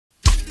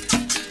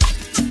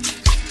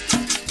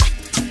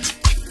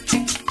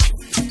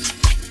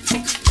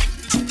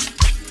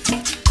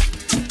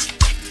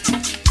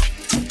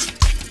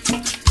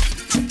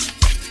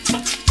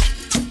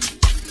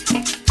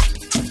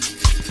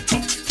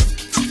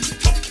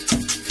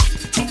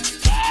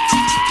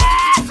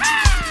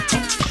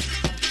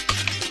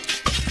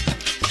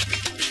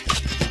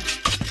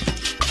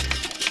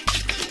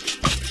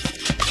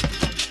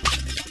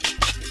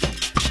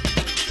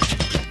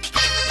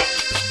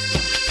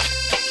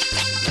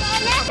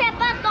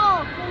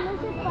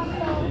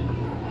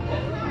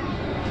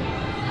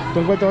¿Tú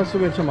en cuál te vas a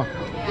subir, Chama?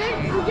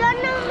 Yo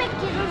no me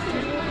quiero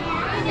subir.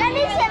 Dani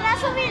se va a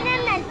subir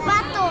en el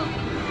pato.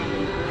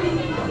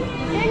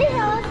 Dani se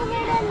va a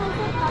subir en el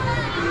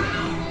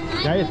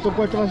pato. Ya, ¿tú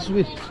cuál te vas a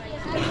subir?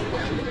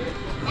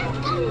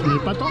 ¿En el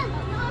pato?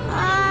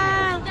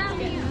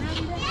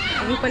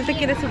 ¿En cuál te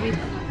quieres subir?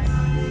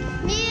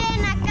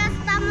 Miren, acá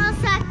estamos,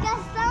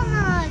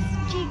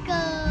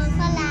 chicos.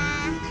 Hola.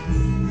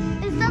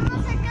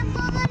 Estamos acá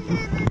todo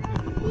alrededor.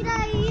 Mira,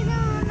 ahí no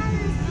una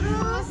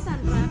destruz.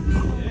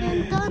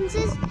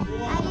 Entonces,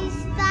 ahí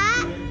está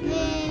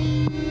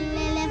el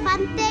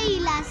elefante y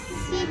la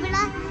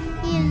cebra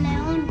y el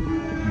león.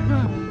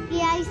 Y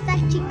ahí está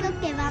el chico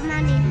que va a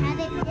manejar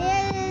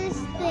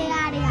este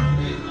área.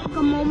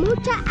 Como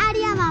mucha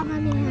área va a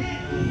manejar.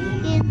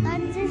 Y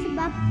entonces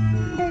va a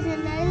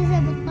presionar ese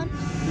botón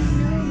y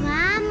nos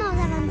vamos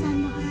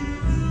avanzando.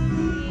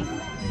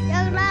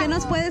 ¿Qué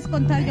nos puedes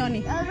contar,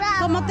 Johnny?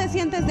 ¿Cómo te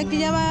sientes de que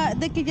ya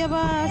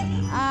vas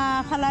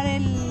a jalar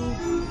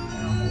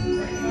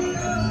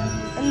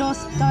los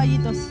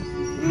caballitos?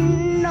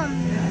 No.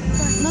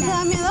 ¿No te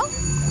da miedo?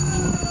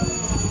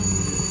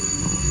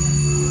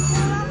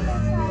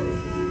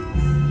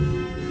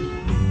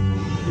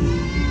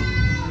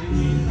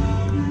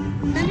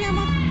 Ven, mi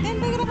amor, ven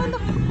grabando.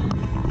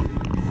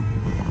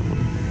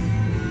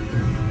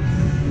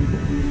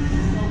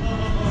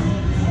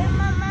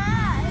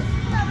 Mamá,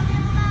 este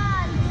también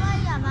va arriba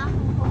y abajo.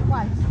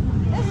 ¿Cuál?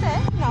 ¿Ese?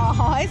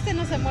 No, este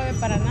no se mueve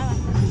para nada.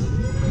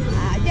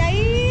 Ah,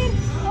 Yair.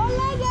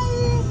 Hola,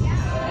 Yair.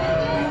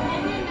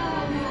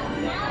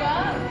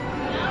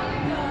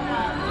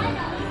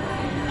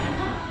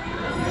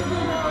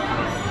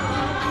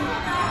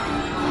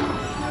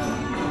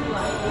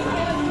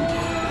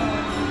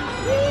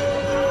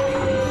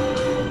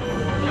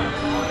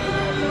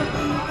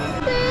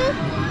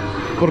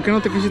 ¿Por qué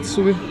no te quisiste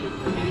subir?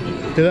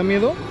 ¿Te da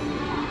miedo?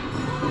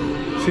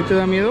 ¿Sí te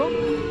da miedo?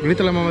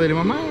 Grita a la mamá, dile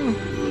mamá.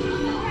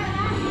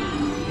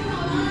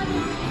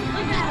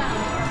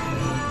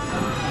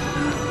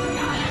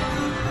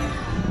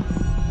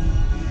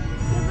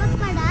 ¿Va a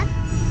parar?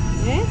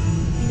 ¿Eh?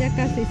 Ya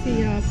casi, sí,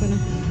 ya va a parar.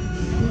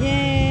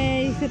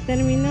 ¡Yay! Se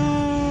terminó.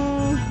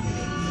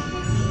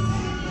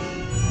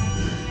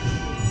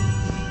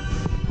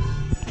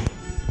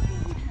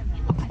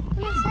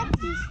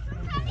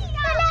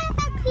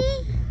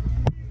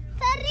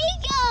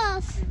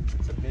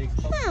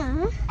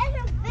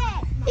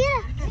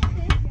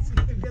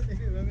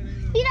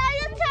 Mira, hay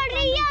un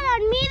zorrillo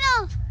dormido.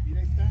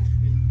 Mira, ahí está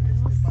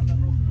el panda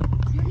rojo.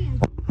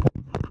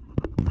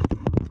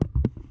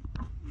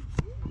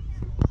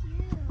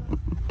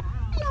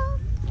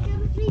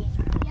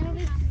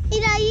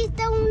 Mira, ahí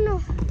está uno.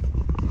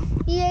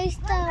 Y ahí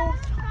está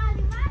otro.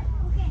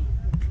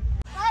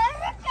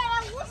 Parece que le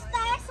gusta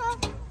eso.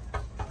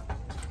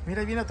 Mira,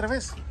 ahí viene otra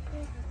vez.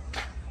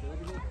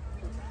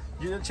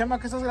 ¿Y Chama,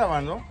 qué estás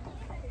grabando?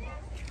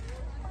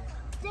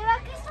 ¿Será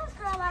que estás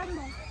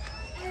grabando?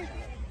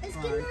 Es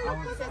que no lo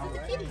puedes hacer.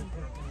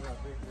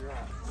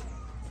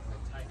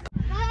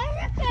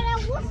 Parece que le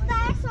gusta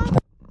eso.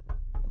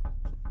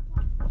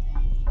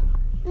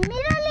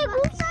 Mira, le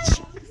gusta.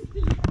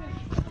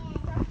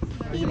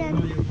 Mira,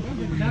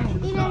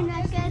 una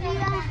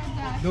querida.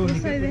 No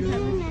soy de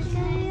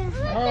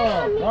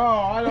No,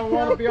 I don't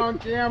want to be on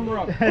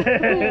camera.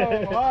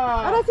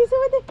 Ahora sí,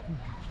 súbete.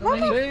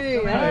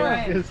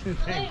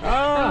 Sí.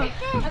 ¿A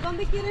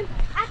dónde quieren?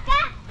 Acá.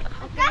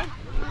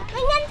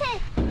 Vénganse.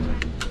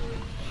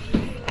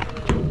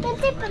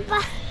 Vente, papá.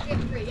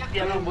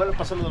 Ya no vuelve a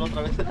pasarlo de la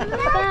otra vez.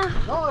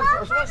 No,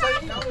 subas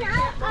ahí.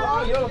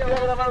 No, yo lo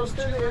quiero grabar a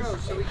ustedes.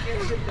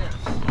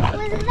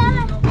 Pues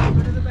dale.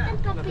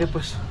 ¿Qué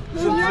pues?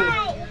 Yo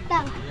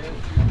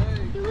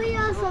voy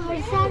a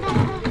sobresar acá.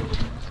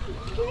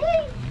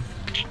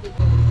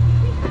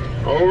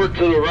 Over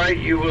to the right,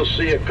 you will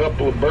see a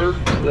couple of birds.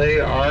 They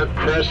are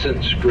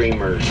crescent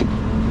screamers.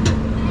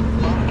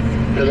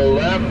 To the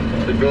left,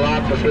 the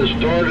Galapagos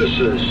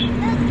tortoises.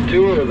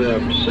 Two of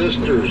them,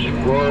 sisters,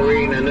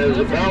 Maureen and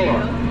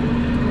Isabella.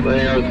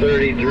 They are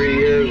 33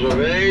 years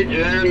of age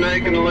and they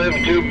can live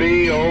to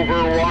be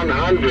over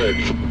 100.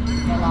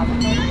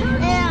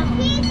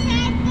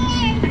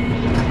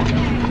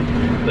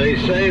 They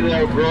say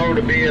they'll grow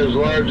to be as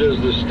large as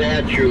the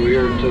statue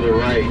here to the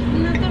right.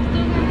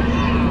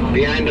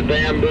 Behind the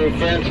bamboo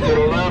fence to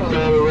the left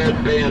are the red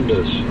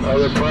pandas.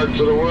 Other parts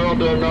of the world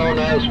are known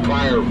as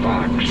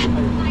firefox.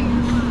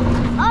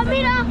 Oh,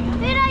 mira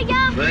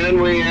ya.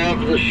 Then we have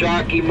the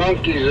shocky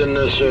monkeys in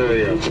this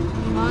area.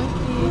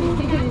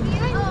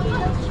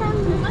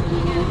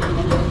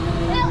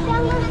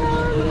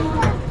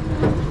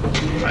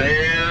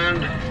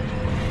 And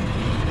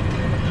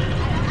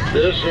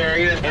this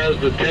area has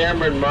the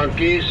tamarin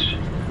monkeys.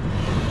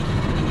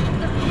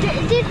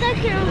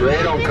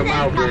 They don't come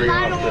out very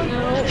often.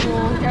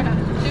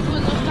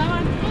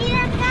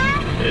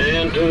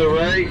 And to the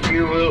right,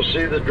 you will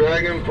see the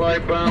dragonfly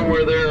pond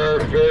where there are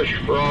fish,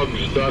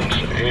 frogs, ducks,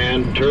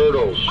 and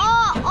turtles.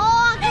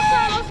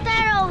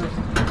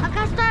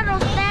 Acá están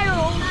los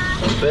teros.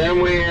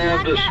 Then we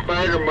have the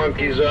spider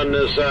monkeys on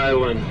this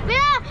island.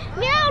 Mira,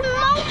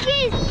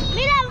 monkeys.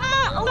 Mira,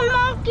 un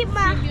monkey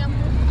más.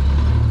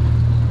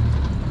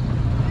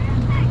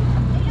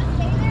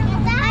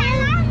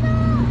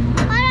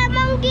 Hola,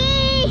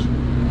 monkey.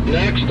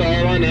 Next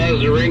island has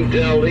the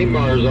ringtail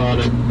lemurs on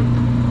it.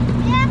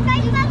 Mira, acá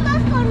hay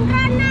patos con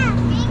ranas.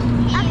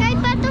 Acá hay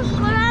patos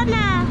con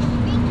ranas.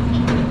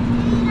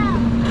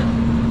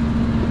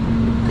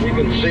 You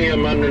can see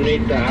them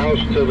underneath the house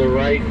to the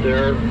right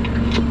there.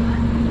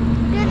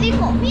 ¿Qué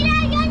dijo?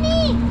 Mira,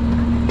 Johnny.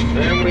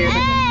 And we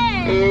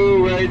have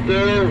two right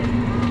there.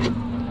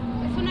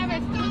 Es un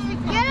avestruz.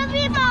 Ya lo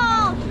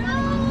vimos.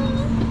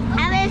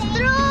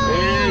 Avestruz.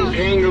 And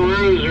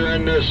kangaroos are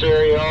in this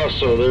area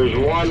also. There's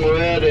one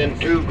red and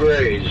two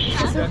grays.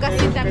 Es su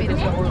casita, mira.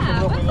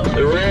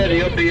 The red,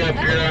 he'll be up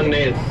here on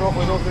the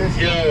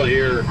hill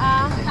here.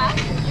 Ajá.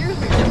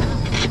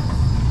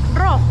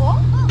 Rojo.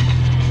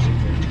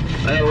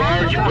 That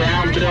large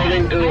brown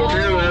building to the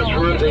rear, that's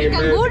where the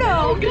American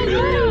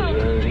alligator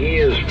is. And he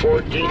is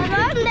 14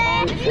 feet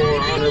long,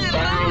 400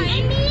 pounds,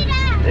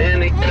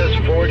 and he has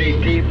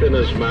 40 teeth in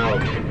his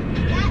mouth.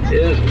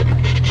 His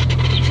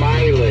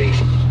Smiley.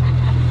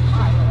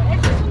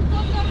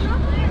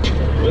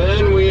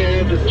 Then we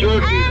have the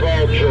turkey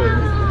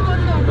vulture.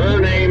 Her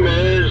name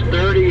is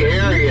Dirty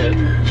Harriet.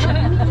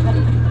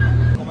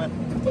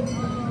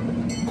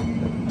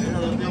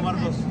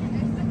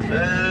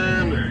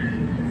 And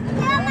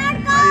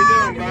how you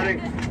doing, buddy?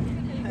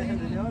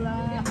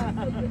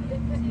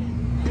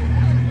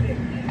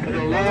 To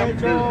the left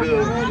is the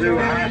zoo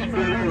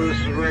hospital. This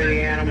is where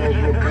the animals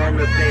will come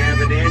if they have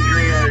an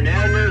injury or an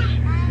illness.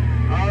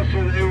 Also,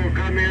 they will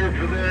come here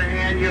for their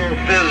annual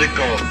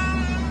physical.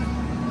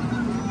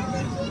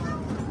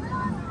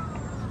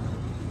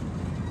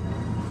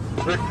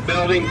 The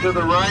building to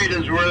the right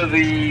is where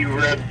the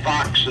red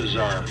foxes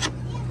are. These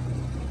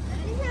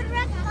are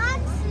red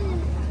foxes.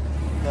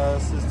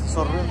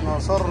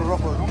 Los zorros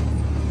rojos, ¿no?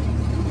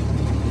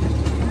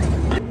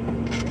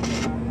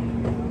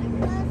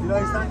 Mira,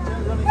 ahí están.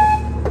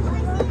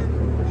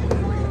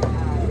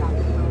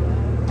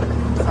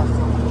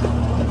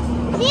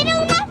 Mira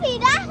una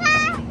jirafa.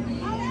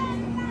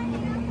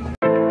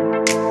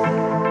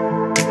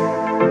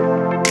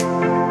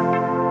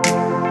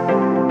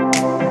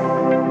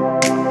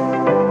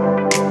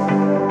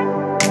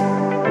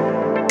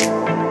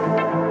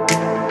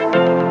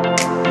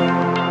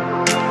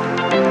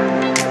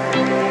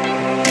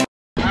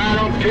 I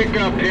don't pick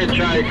up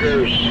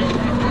hitchhikers.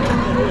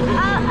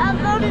 ¿A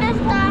dónde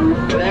está?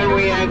 Then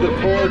we have the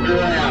 4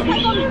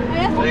 giraffes.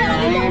 They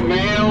are all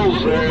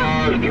males. There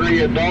are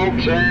 3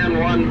 adults and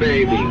 1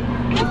 baby.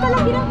 ¿Esta la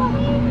jirafa?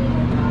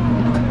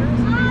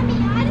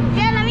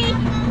 Ya la vi.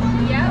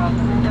 Yeah,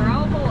 they're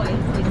all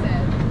boys, he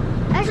said.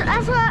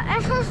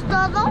 ¿Eso es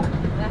todo?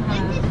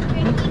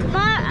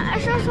 Ma,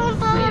 ¿esos son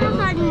todos los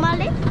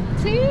animales?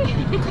 Sí.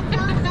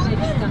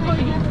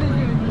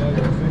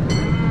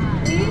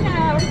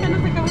 Mira, ahorita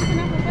nos sacamos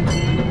una foto aquí.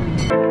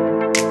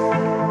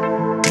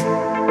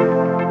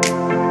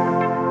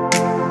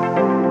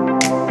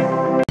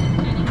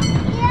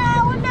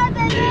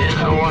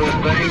 I want to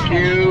thank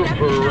you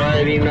for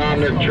riding on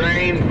the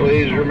train.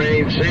 Please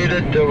remain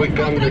seated till we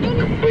come to a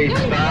complete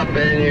stop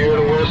and you hear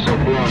the whistle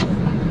blow.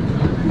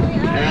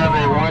 Have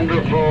a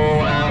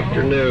wonderful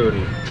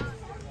afternoon.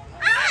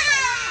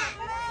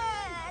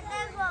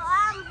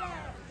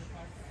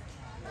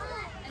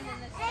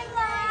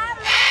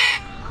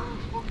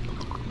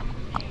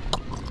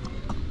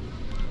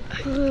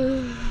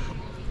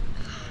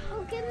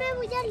 ¿Con qué me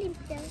voy a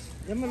limpiar?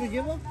 ¿Ya me lo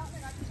llevo?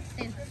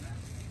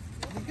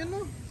 ¿Por qué no?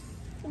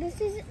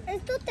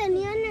 Esto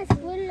tenía en la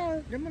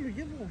escuela. Ya me lo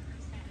llevo.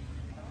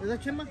 ¿Verdad,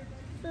 Chema?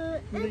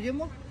 ¿Me lo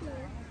llevo?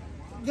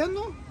 ¿Ya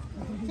no?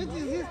 ¿Qué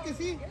te decías que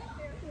sí?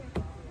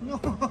 No,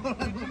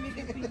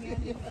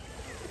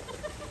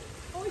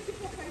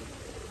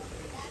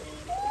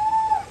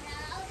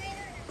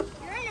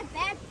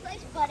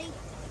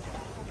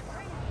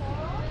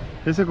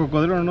 ese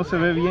cocodrilo no se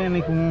ve bien,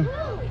 hijo.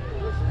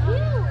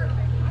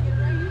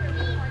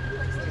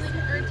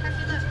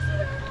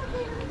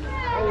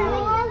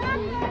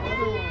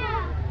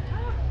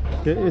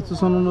 Estos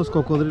son unos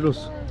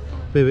cocodrilos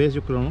bebés,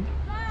 yo creo, ¿no?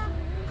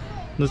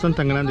 No están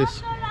tan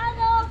grandes.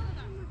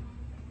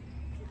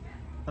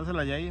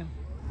 Pásala ya ahí.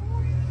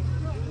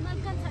 No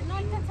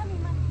alcanza mi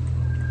mano.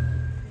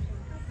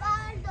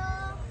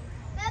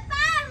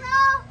 ¡Leopardo!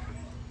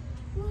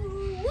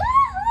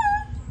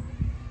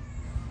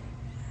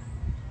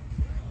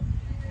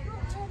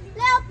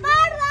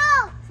 ¡Leopardo!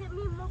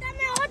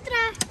 Dame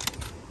otra.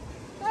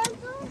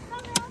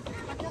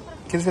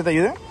 ¿Quieres que te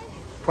ayude?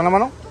 Pon la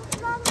mano.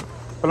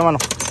 Pon la mano.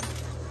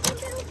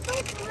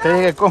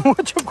 Con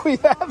mucho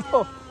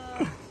cuidado.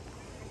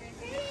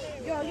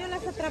 Yo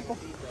las atrapo.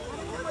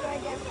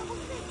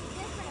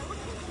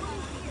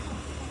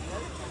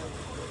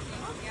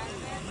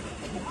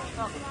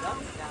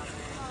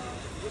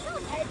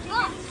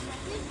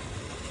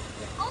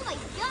 Oh my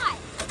God!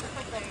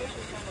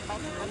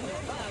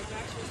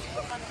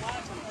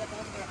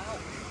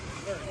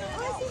 Oh,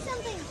 I see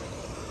something.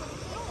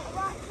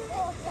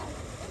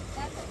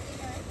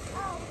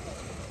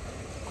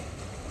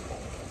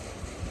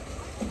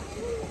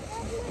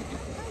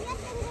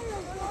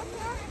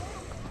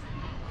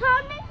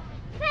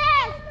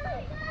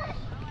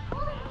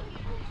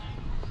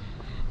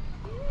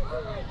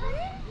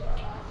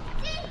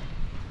 Sí,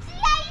 sí,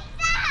 ahí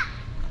está.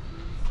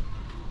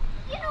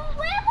 Tiene un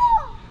huevo.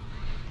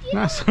 No,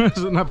 eso es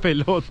una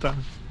pelota.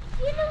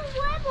 Tiene un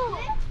huevo.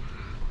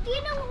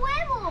 Tiene un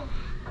huevo.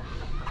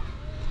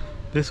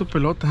 De su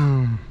pelota.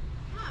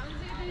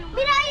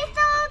 Mira, ahí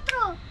está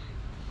otro.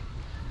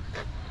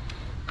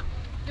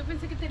 Yo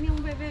pensé que tenía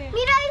un bebé.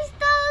 Mira, ahí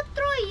está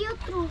otro y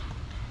otro.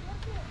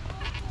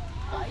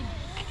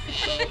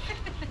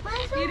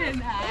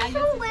 Miren, ¿Es ay,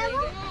 un huevo?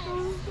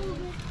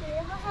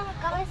 Baja la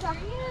cabeza.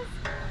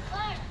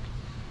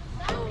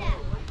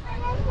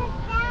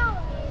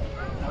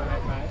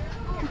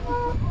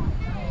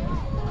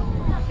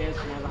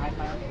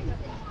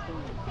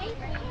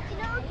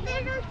 No,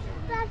 pero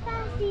está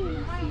fácil.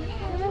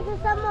 No se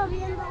está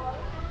moviendo.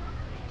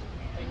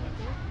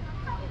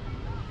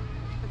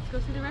 Let's go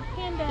see the red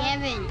panda.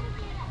 Kevin,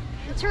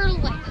 the turtle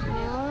like.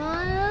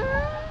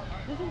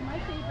 This is my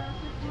favorite.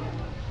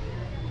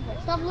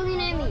 Stop looking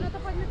at me. No te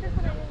puedes meter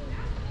por ahí.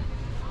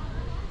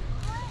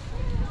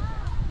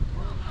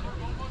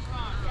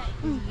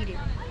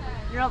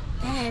 Nope.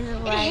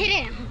 It hit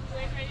him.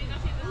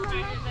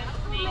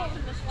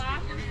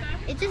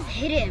 It just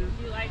hit him.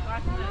 You like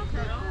watching the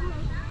turtle?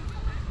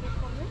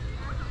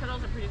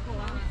 Turtles are pretty cool,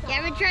 huh?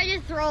 Gavin tried to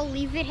throw a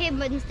leaf at him,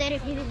 but instead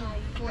of hitting his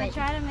foot. I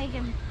tried to make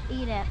him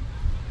eat it.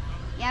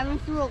 Gavin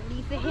threw a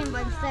leaf at him,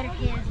 but instead of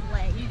hit his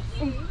leg.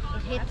 It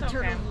hit the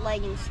turtle's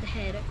leg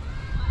instead.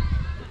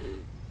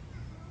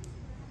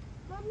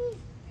 Mami,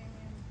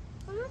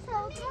 vamos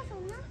a otra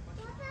zona.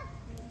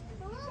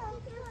 Vamos a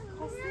otra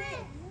zona.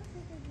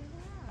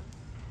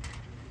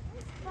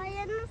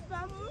 Vaya, nos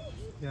vamos.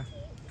 Ya.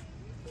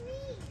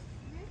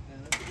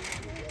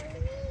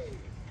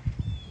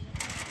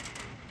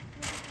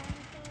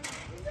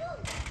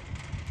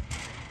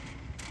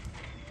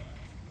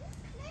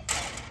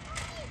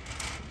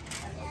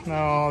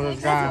 No,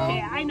 there's gone.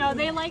 Okay, I know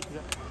they like.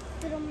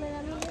 Pero me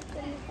da miedo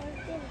que me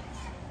corten.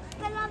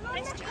 Pero ¿dónde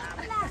está?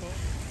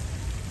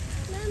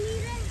 No,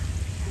 miren.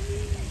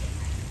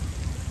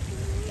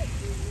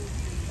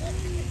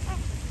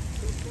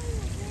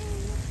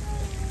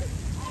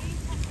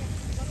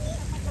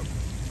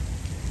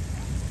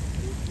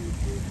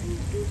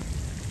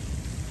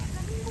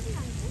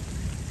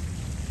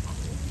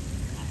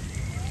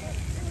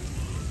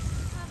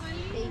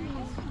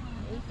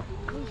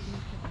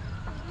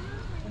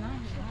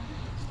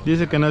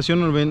 Dice que nació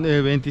en el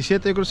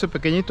 27, yo creo que es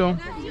pequeñito. En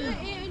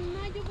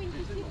mayo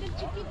 27 el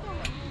chiquito.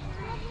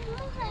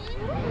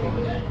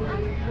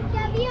 Que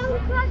había un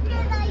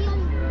cracker ahí.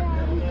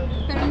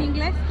 Pero en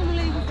inglés, ¿cómo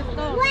le dijiste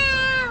todo? ¡Wow!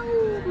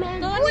 ¡Me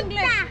Todo en gusta!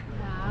 inglés.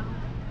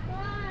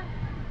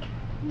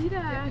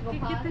 Mira, qué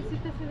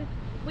quietecita se ve.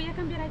 Voy a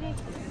cambiar allá.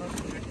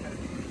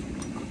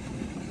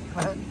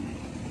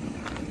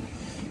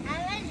 A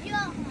ver yo.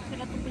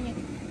 Cierra tu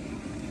puñito.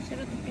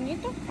 Cierra tu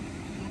puñito.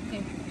 Ok.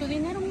 Tu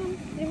dinero, mi amor.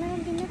 Primero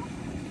el dinero.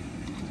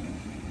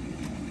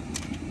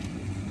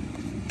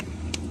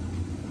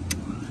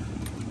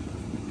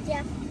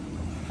 Ya.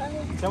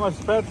 Llama,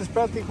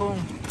 espérate, hijo.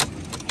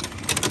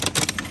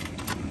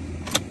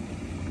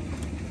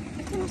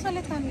 Este no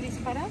sale tan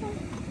disparado.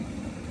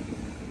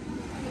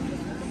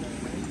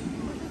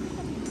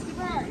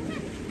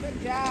 Good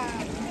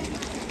job.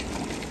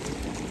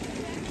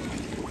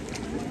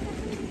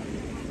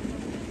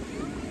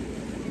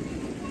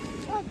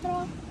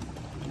 Otro.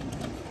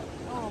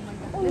 Oh my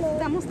God.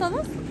 ¿Necesitamos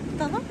todos?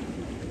 ¿Todo?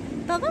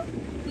 ¿Todo?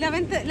 ¿Le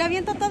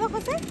aviento todo,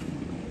 José?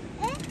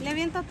 ¿Le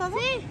aviento todo?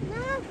 Sí,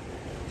 no.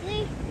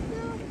 Sí,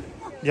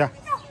 no. Ya.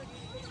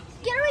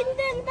 Quiero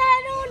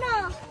intentar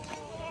uno.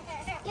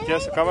 Ya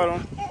se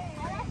acabaron.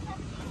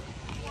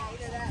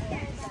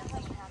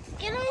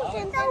 Quiero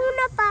intentar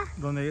uno, pa.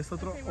 ¿Dónde hay este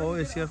otro? Oh,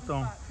 es cierto.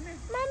 Mami,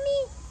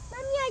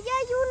 allá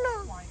hay uno.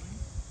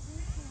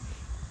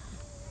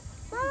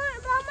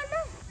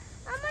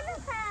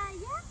 Vámonos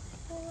allá.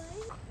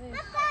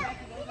 Papá,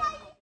 mira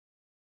ahí.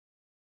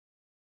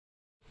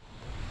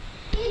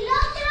 ¿Y el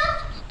otro?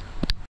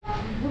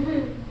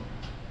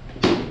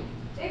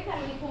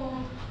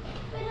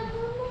 Pero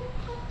 ¿dónde?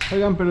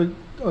 Oigan, pero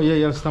oye,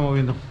 ya se está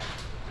moviendo.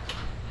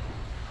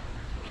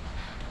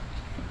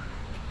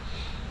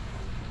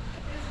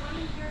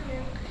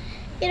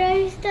 Mira,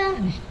 ahí está.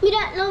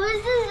 Mira, lo ves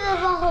desde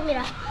abajo,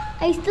 mira.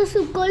 Ahí está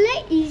su cola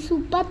y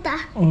su pata.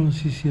 Oh,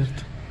 sí, es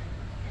cierto.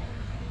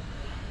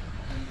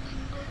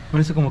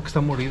 Parece como que está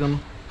morido, ¿no?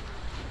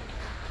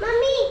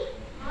 Mami,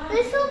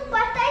 ¿es su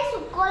pata y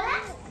su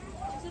cola?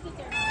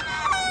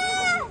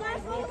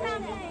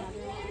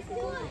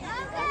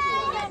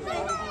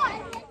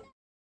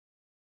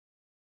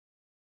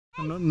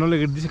 No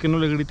le dice que no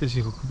le grites,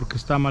 hijo, porque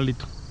está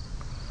malito.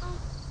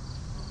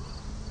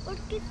 ¿Por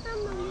qué está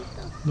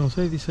malito? No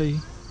sé, dice ahí.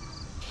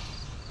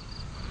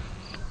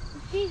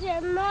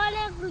 Dice, no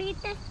le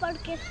grites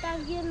porque está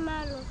bien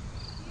malo.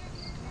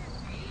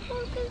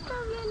 ¿Por qué está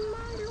bien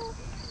malo?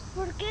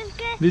 Porque es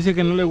que... Dice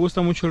que no le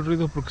gusta mucho el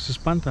ruido porque se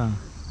espanta.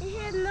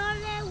 Dice, no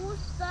le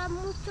gusta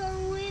mucho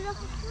el ruido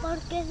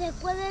porque se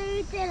puede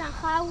ir de la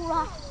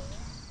jaula.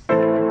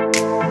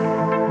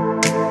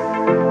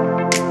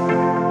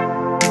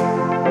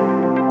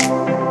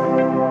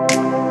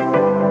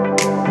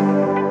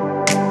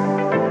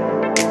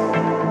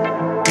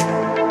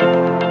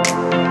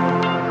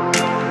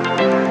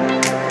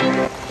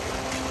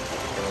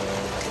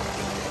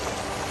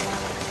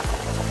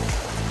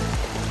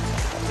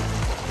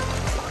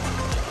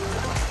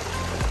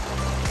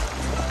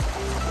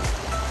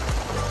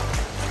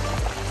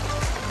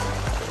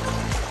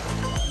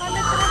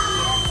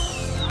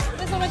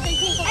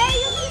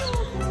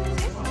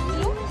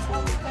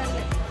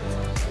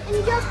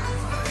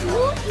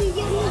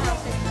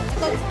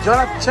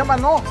 Jonathan, Chema,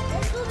 no.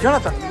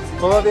 Jonathan,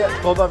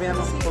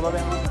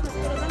 todavía no.